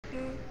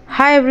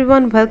Hi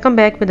everyone, welcome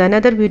back with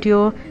another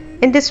video.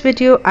 In this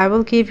video I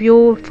will give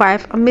you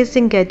 5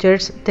 amazing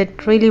gadgets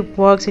that really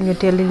works in your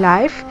daily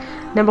life.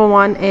 Number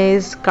 1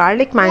 is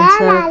garlic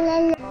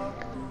mincer.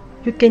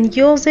 You can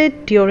use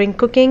it during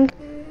cooking.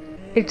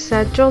 It's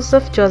a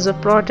Joseph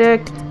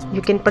product.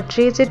 You can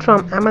purchase it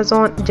from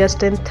Amazon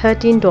just in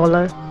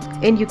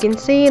 $13. And you can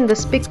see in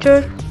this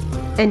picture,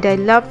 and I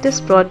love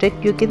this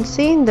product. You can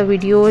see in the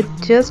video,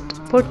 just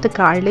put the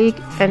garlic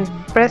and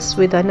press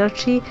with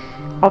energy.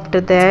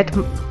 After that,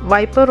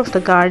 wiper of the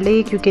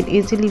garlic, you can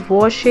easily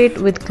wash it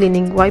with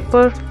cleaning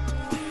wiper.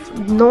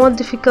 No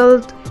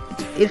difficult,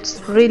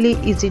 it's really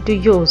easy to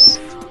use.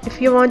 If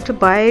you want to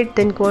buy it,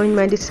 then go in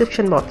my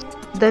description box.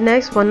 The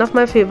next, one of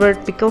my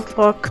favorite pickle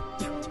fork.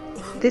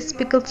 This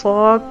pickle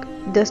fork,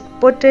 just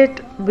put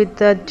it with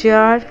the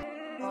jar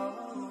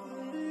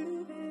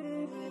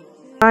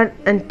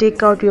and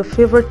take out your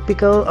favorite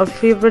pickle or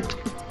favorite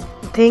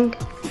thing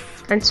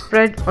and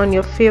spread on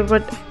your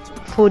favorite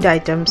food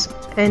items.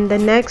 And the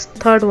next,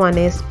 third one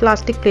is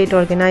plastic plate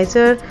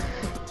organizer.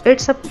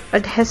 It's a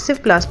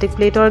adhesive plastic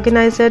plate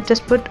organizer.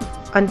 Just put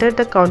under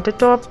the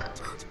countertop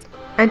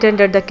and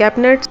under the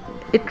cabinets.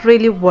 It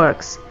really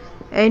works.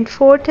 And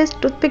fourth is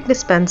toothpick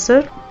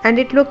dispenser, and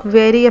it look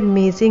very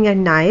amazing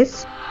and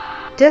nice.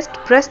 Just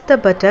press the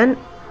button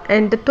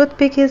and the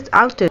toothpick is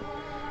out.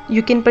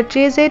 You can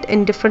purchase it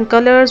in different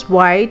colors,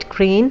 white,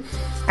 green,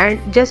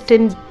 and just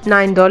in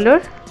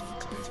 $9.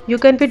 You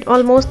can fit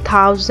almost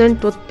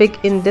 1000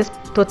 toothpick in this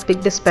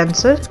toothpick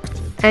dispenser,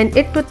 and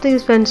it toothpick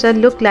dispenser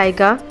look like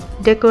a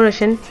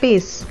decoration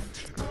piece.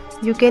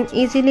 You can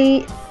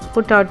easily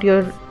put out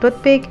your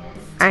toothpick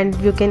and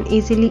you can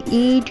easily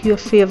eat your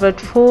favorite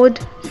food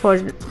for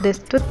this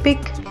toothpick.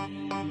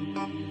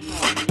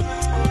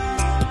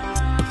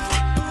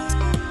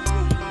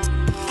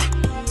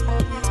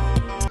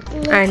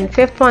 And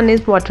fifth one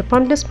is water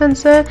pump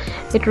dispenser.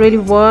 It really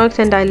works,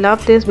 and I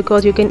love this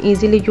because you can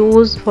easily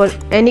use for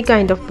any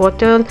kind of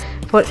bottle,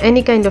 for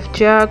any kind of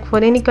jug, for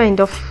any kind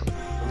of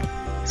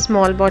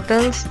small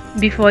bottles.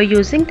 Before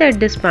using that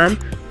disc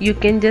pump, you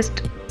can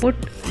just put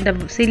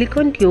the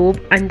silicone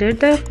tube under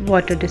the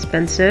water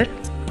dispenser.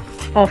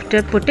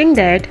 After putting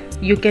that,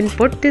 you can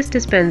put this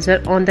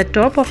dispenser on the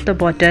top of the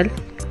bottle.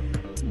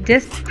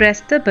 Just press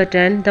the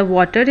button, the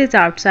water is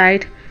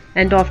outside,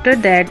 and after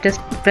that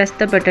just press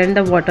the button,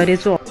 the water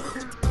is off.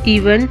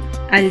 Even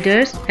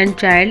elders and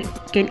child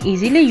can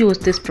easily use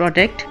this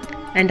product,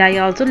 and I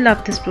also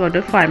love this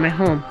product for my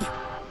home.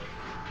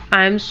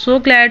 I am so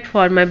glad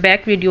for my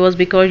back videos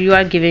because you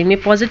are giving me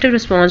positive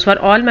response for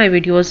all my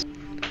videos.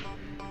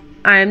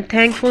 I am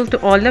thankful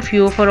to all of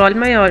you for all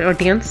my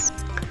audience.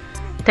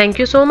 Thank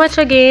you so much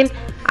again.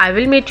 I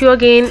will meet you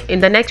again in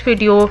the next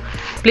video.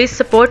 Please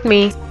support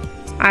me.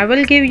 I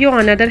will give you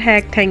another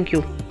hack. Thank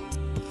you.